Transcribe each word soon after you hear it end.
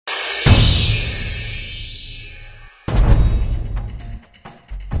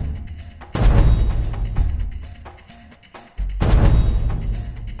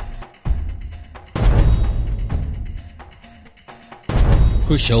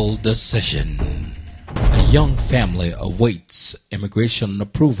Crucial decision. A young family awaits immigration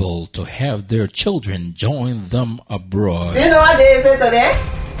approval to have their children join them abroad. Do you know what day is it today?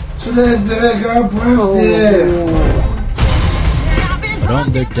 Today's baby girl birthday. But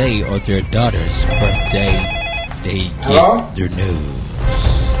on their day or their daughter's birthday, they get their news.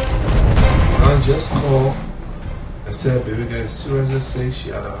 I just called and said baby girl is seriously sick.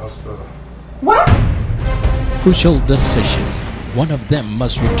 She at the hospital. What? Crucial decision. One of them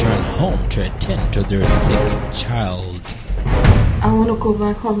must return home to attend to their sick child. I want to go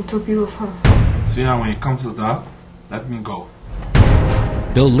back home to be with her. See how when it comes to that, let me go.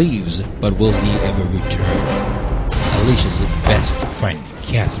 Bill leaves, but will he ever return? Alicia's best friend,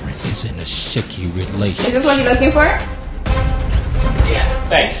 Catherine, is in a shaky relationship. Is this what you're looking for? Yeah,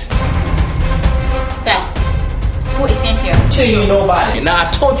 thanks. Stop. Who is Cynthia? She ain't nobody. Now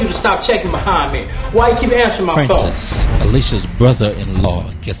I told you to stop checking behind me. Why you keep answering my Francis, phone? Alicia's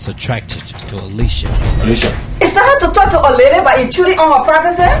brother-in-law, gets attracted to Alicia. Alicia. It's not to talk to a lady but intruding on her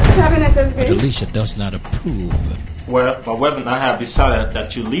privacy? What's happening, But Alicia does not approve. Well, my wife and I have decided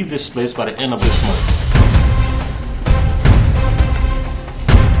that you leave this place by the end of this month.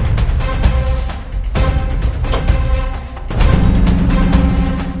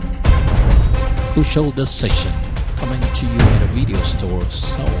 Crucial decision. Coming to you at a video store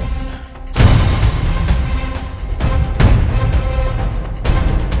soon.